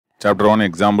Chapter 1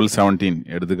 Example 17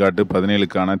 எடுத்துக்காட்டு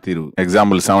 17க்கான தீர்வு.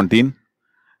 Example 17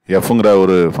 fங்கிற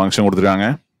ஒரு ஃபங்க்ஷன் கொடுத்துருக்காங்க.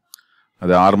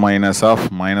 அது r minus of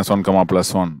minus 1,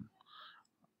 +1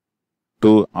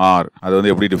 to r. அது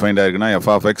வந்து எப்படி டிஃபைன்ட் ஆயிருக்குன்னா f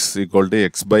of x equal to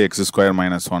x by x square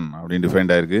minus 1 அப்படின்னு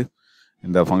டிஃபைன்ட் ஆயிருக்கு.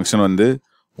 இந்த ஃபங்க்ஷன் வந்து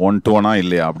 1 to 1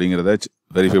 இல்லையா அப்படிங்கிறத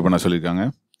வெரிஃபை பண்ண சொல்லியிருக்காங்க.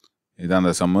 இதான்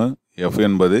அந்த சம்மு. f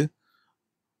என்பது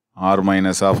r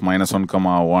minus of minus 1,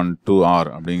 1 to r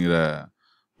அப்படிங்கிற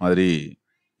மாதிரி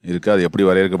இருக்கு. அது எப்படி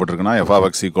வரையறுக்கப்பட்டிருக்குன்னா f of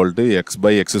x equal to x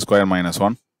by x square minus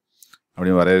 1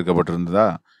 அப்படின்னு வரையறுக்கப்பட்டிருந்ததா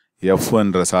f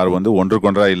என்ற சார்பு வந்து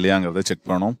ஒன்றுக்கொன்றா இல்லையாங்கிறத செக்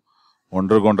பண்ணணும்.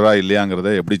 ஒன்றுக்கொன்றா இல்லையாங்கிறத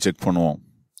எப்படி செக் பண்ணுவோம்?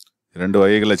 ரெண்டு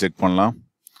வகைகளை செக் பண்ணலாம்.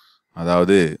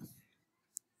 அதாவது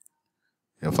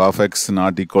f of x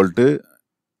not equal to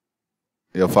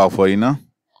f of y-னா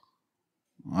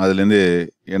அதுலேருந்து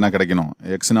என்ன கிடைக்கணும்?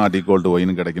 x not equal to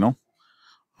y-ன்னு கிடைக்கணும்.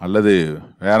 அல்லது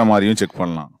வேறு மாதிரியும் செக்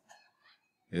பண்ணலாம்.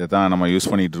 இதை தான் நம்ம யூஸ்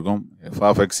பண்ணிகிட்டு இருக்கோம். f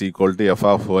of x equal to f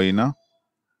of y-னா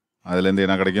அதுலேருந்து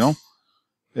என்ன கிடைக்கணும்?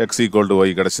 x equal to y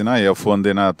கிடச்சுன்னா f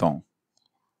வந்து என்ன அர்த்தம்?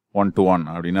 1 to 1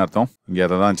 அப்படின்னு அர்த்தம். இங்கே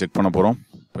அதை தான் செக் பண்ண போகிறோம்.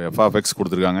 இப்போ f of x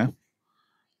கொடுத்துருக்காங்க.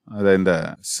 அதை இந்த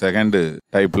செகண்டு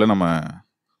டைப்பில் நம்ம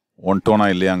 1 to 1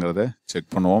 இல்லையாங்கிறத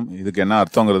செக் பண்ணுவோம். இதுக்கு என்ன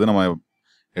அர்த்தங்கிறது நம்ம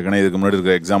ஏற்கனவே இதுக்கு முன்னாடி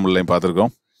இருக்கிற எக்ஸாம்பிள்லையும்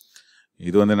பார்த்துருக்கோம்.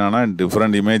 இது வந்து என்னென்னா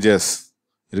டிஃப்ரெண்ட் இமேஜஸ்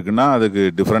இருக்குன்னா அதுக்கு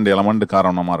டிஃப்ரெண்ட் எலமெண்ட்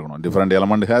காரணமாக இருக்கணும். Different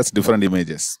element has different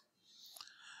images.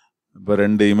 இப்போ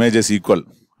ரெண்டு இமேஜஸ் ஈக்குவல்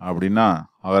அப்படின்னா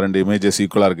ரெண்டு இமேஜஸ்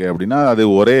ஈக்குவலாக இருக்குது அப்படின்னா அது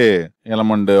ஒரே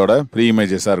எலமெண்ட்டோட ப்ரீ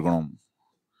இமேஜஸாக இருக்கணும்.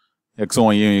 எக்ஸும்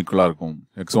ஒய்யும் ஈக்குவலாக இருக்கும்.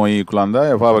 எக்ஸும் ஒய் ஈக்குவலாக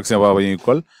இருந்தால் F of X F of Y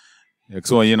equal.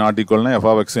 எக்ஸும் ஒய்யும் நாட் ஈக்குவல்னா எஃப்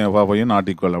ஆஃப் எக்ஸும் எஃப் ஆஃப் ஒய்யும்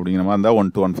நாட் ஈக்குவல் அப்படிங்கிற மாதிரி இருந்தால் 1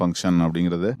 to 1 ஃபங்க்ஷன்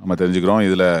அப்படிங்கிறது நம்ம தெரிஞ்சுக்கிறோம்.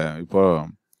 இதில் இப்போ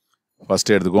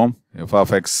ஃபஸ்ட்டு எடுத்துக்குவோம். எஃப்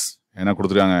ஆஃப் எக்ஸ் என்ன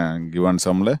கொடுத்துருக்காங்க கிவன்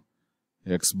சம்மில்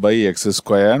x by x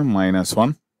square minus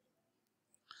 1.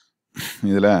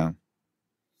 இதில்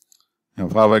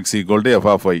f of x equal to f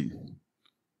of y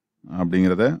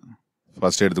அப்படிங்கிறத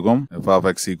first எடுத்துக்கோம். f of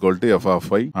x equal to f of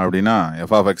y அப்படின்னா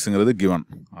f of xங்கிறது given.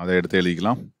 அதை எடுத்து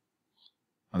எழுதிக்கலாம்.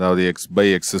 அதாவது x by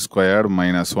x square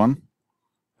minus 1.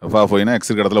 f of yனா x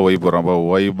இருக்கிற இடத்துல y போடுறோம். அப்போ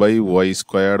y by y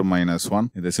squared minus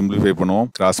 1. இதை சிம்பிளிஃபை பண்ணுவோம்.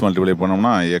 கிராஸ் மல்டிப்ளை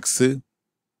பண்ணோம்னா x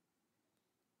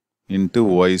into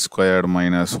y squared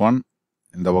minus 1.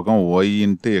 இந்த பக்கம் y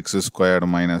into x squared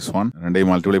minus 1 ரெண்டையும்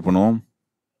மல்டிப்ளை பண்ணுவோம்.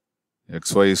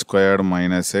 xy squared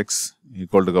minus x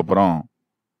equal டுக்கு அப்புறம்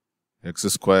x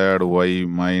squared y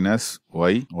minus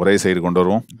y ஒரே சைடு கொண்டு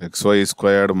வருவோம். xy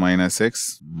squared minus x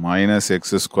minus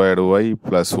x squared y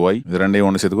plus y இது ரெண்டையும்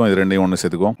ஒன்று சேர்த்துக்கும். இது ரெண்டையும் ஒன்று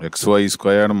சேர்த்துக்கும். xy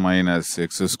squared minus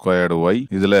x squared y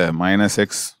இதில் minus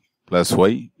x plus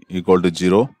y equal to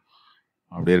 0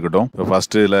 அப்படியே இருக்கட்டும். இப்போ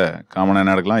ஃபஸ்ட்டு இதில் காமனாக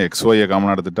என்ன எடுக்கலாம்? xy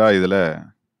காமனாக எடுத்துட்டா இதில்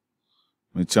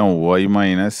மிச்சம் y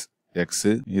மைனஸ் எக்ஸு.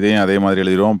 இதையும் அதே மாதிரி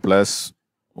எழுதிடுவோம். Plus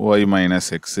y minus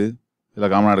x.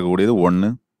 இதில் காமனாக எடுக்கக்கூடியது 1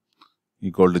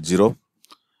 ஈக்குவல் டு 0.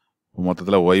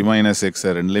 மொத்தத்தில் y மைனஸ்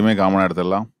எக்ஸை ரெண்டுலேயுமே காமனாக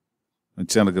எடுத்துடலாம்.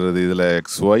 மிச்சம் இருக்கிறது இதில்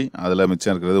xy, அதில்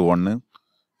மிச்சம் இருக்கிறது 1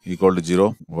 equal to 0.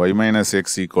 y minus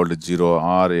X equal to 0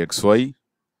 R xy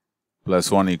plus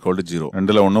 1 equal to 0.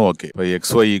 ரெண்டில் ஒன்று ஓகே. இப்போ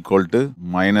xy ஈக்குவல் டு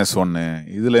மைனஸ் 1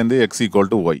 இதுலேருந்து x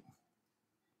ஈக்குவல் டு y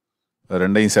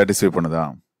ரெண்டையும் சாட்டிஸ்ஃபை பண்ணுதா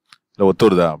இல்லை ஒத்து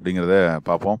வருதா அப்படிங்கிறத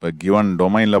பார்ப்போம். இப்போ கிவன்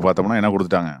டொமைனில் பார்த்தோம்னா என்ன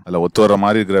கொடுத்துட்டாங்க? அதில் ஒத்து வர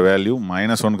மாதிரி இருக்கிற வேல்யூ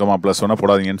 -1, +1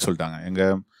 போடாதீங்கன்னு சொல்லிட்டாங்க.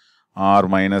 எங்கள் r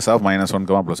மைனஸ் ஆஃப் -1,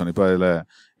 +1. இப்போ அதில்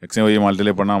எக்ஸையும் ஒய்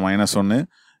மல்டிப்ளை பண்ணால் -1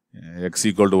 x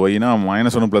ஈக்குவல் டு ஒய்னா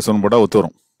 -1 +1 போட்டால் ஒத்து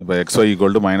வரும். இப்போ xy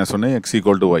equal to -1 x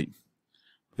equal to Y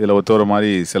இதில் ஒத்து வர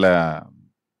மாதிரி சில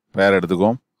பேர்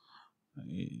எடுத்துக்கும்.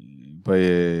 இப்போ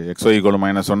xy equal to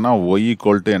 -1னா Y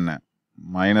equal to என்ன?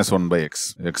 -1 by x.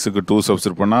 xக்கு 2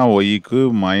 சப்ஸ்டிட் பண்ணால் ஒய்க்கு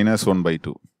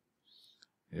 -1/2.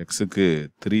 xக்கு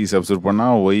 3 சப்ஸ்டிட்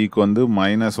பண்ணால் ஒய்க்கு வந்து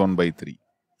 -1/3.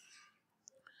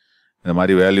 இந்த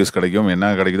மாதிரி வேல்யூஸ் கிடைக்கும். என்ன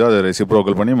கிடைக்குதோ அதை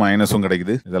ரெசிப்ரோக்கல் பண்ணி மைனஸும்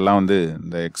கிடைக்குது. இதெல்லாம் வந்து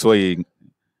இந்த xy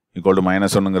ஈக்குவல் டு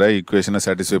 -1ங்கிற ஈக்குவேஷனை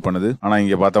சாட்டிஸ்ஃபை பண்ணுது. ஆனால்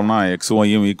இங்கே பார்த்தோம்னா x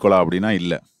ஒய்யும் ஈக்குவலா அப்படின்னா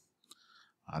இல்லை.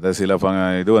 அதை சில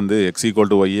இது வந்து x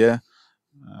ஈக்குவல் டு ஒய்யை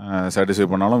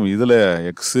சாட்டிஸ்ஃபை பண்ணாலும் இதில்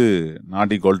x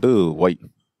not equal to Y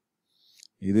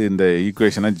இது இந்த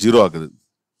ஈக்குவேஷனை 0 ஆக்குது.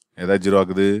 எதாவது 0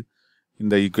 ஆக்குது?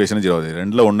 இந்த ஈக்குவேஷனை 0 ஆகுது.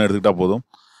 ரெண்டில் ஒன்று எடுத்துக்கிட்டால் போதும்.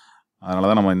 அதனால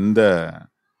தான் நம்ம இந்த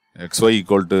xy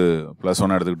ஈக்குவல் டு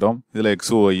 +1 எடுத்துக்கிட்டோம். இதில்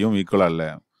x ஒய்யும் ஈக்குவலாக இல்லை.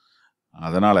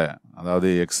 அதனால்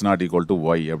அதாவது x not equal to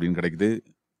Y அப்படின்னு கிடைக்குது.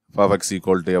 f of x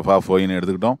equal to f of yன்னு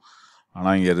எடுத்துக்கிட்டோம்.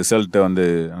 ஆனால் இங்கே ரிசல்ட்டை வந்து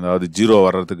அதாவது 0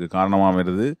 வர்றதுக்கு காரணமாக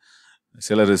இருந்தது.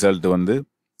 சில ரிசல்ட் வந்து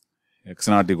x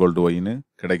நாட் ஈக்குவல் டு ஒய்ன்னு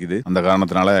கிடைக்குது. அந்த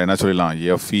காரணத்தினால என்ன சொல்லிடலாம்?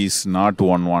 f is not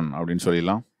 1 1 அப்படின்னு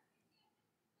சொல்லிடலாம்.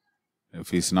 f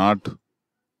is not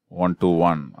 1 to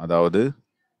 1 அதாவது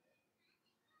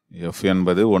எஃப்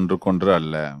என்பது ஒன்றுக்கொன்று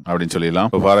அல்ல அப்படின்னு சொல்லிடலாம்.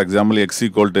 For example X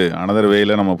equal to another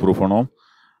வேயில் நம்ம ப்ரூவ் பண்ணுவோம்.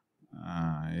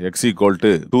 எக்ஸ் ஈக்குவல்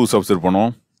டு 2 சப்ஸ்டிட்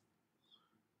பண்ணுவோம்.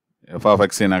 எஃப் ஆஃப்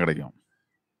எக்ஸ் என்ன கிடைக்கும்?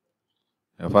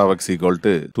 F of X equal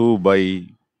to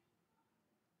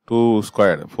 2/2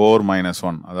 squared 4 -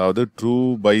 1, அதாவது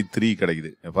 2/3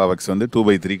 கிடைக்குது. எஃப் ஆஃப் எக்ஸ் வந்து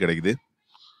 2/3 கிடைக்குது.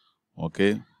 Okay,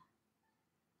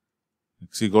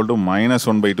 X equal to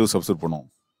 -1/2 substitute பண்ணுவோம்.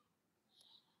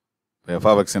 எஃப்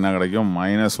ஆஃப் எக்ஸ் என்ன கிடைக்கும்?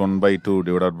 -1/2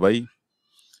 டிவைடட் பை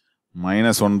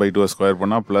 -1/2 ஸ்கொயர்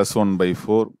பண்ணால்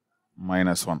 +1/4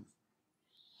 -1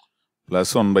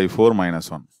 +1/4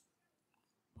 -1.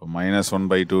 இப்போ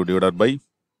 -1/2 டிவைடட் பை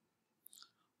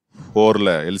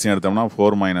 4ல் எல்சியம் எடுத்தோம்னா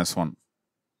 4 - 1 1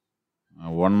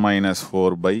 -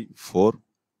 4/4,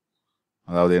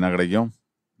 அதாவது என்ன கிடைக்கும்?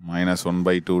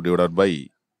 -1/2 டிவைடட் பை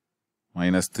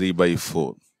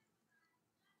 -3/4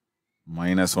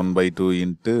 -1/2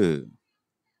 இன்ட்டு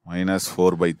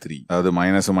 -4/3, அதாவது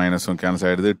மைனஸும் கேன்சல்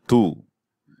ஆகிடுது. 2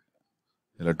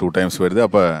 இதில் 2 டைம்ஸ் போயிடுது.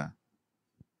 அப்போ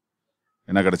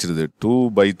என்ன கிடைச்சிருது?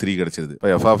 2/3 கிடைச்சிருது. இப்போ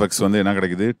எஃப் ஆஃப் எக்ஸ் வந்து என்ன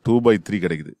கிடைக்குது? 2/3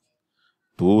 கிடைக்குது.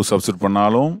 2 சப்ஸ்டிட்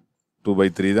பண்ணாலும்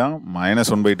 2/3 தான்,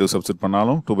 -1/2 சப்ஸ்டிட்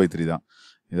பண்ணாலும் 2/3 தான்.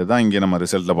 இதை தான் இங்கே நம்ம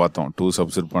ரிசல்ட்டில் பார்த்தோம். 2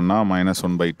 சப்ஸ்டிட் பண்ணால்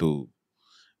 -1/2.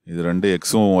 இது ரெண்டு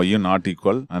எக்ஸும் ஒய்யும் நாட்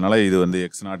ஈக்குவல். அதனால் இது வந்து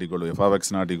X not equal F of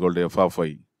X not equal to F of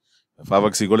Y. F of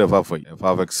X equal F of Y. F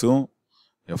of எக்ஸும்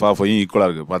எஃப் ஆஃப் ஒய்யும் ஈக்குவலாக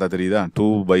இருக்குது. பார்த்தா தெரியுதா?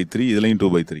 2/3, இதுலேயும்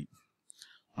 2/3.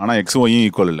 ஆனால் எக்ஸும் ஒய்யும்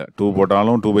ஈக்குவல் இல்லை. 2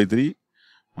 போட்டாலும் 2/3,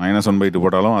 -1/2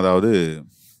 போட்டாலும், அதாவது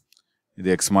இது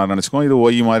எக்ஸ் மாதிரி நினச்சிக்கோம், இது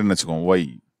ஒய் மாதிரி நினச்சிக்கோம், ஒய்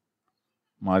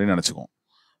மாதிரி நினச்சிக்கோம்.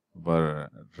 இப்போ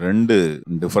 2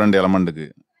 டிஃப்ரெண்ட் எலமெண்ட்டுக்கு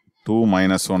 2 -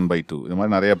 1/2 இது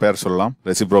மாதிரி நிறைய பேர் சொல்லலாம்.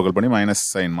 ரெசிப்ரோக்கல் பண்ணி மைனஸ்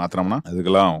சைன் மாத்திரம்னா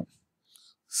அதுக்கெல்லாம்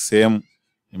சேம்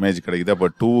இமேஜ் கிடைக்குது. அப்போ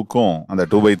 2க்கும் அந்த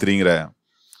 2/3ங்கிற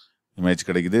இமேஜ்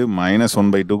கிடைக்குது,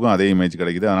 -1/2க்கும் அதே இமேஜ்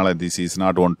கிடைக்குது. அதனால் திஸ் இஸ்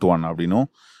நாட் 1-to-1 அப்படின்னும்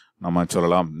நம்ம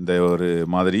சொல்லலாம். இந்த ஒரு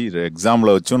மாதிரி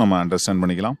எக்ஸாம்பிளை வச்சும் நம்ம அண்டர்ஸ்டாண்ட்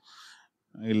பண்ணிக்கலாம்.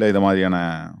 இல்லை இது மாதிரியான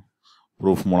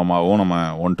ப்ரூஃப் மூலமாகவும் நம்ம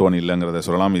 1-to-1 இல்லைங்கிறத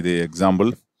சொல்லலாம். இது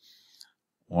எக்ஸாம்பிள்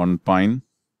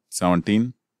 1.17.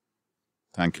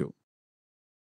 தேங்க்யூ.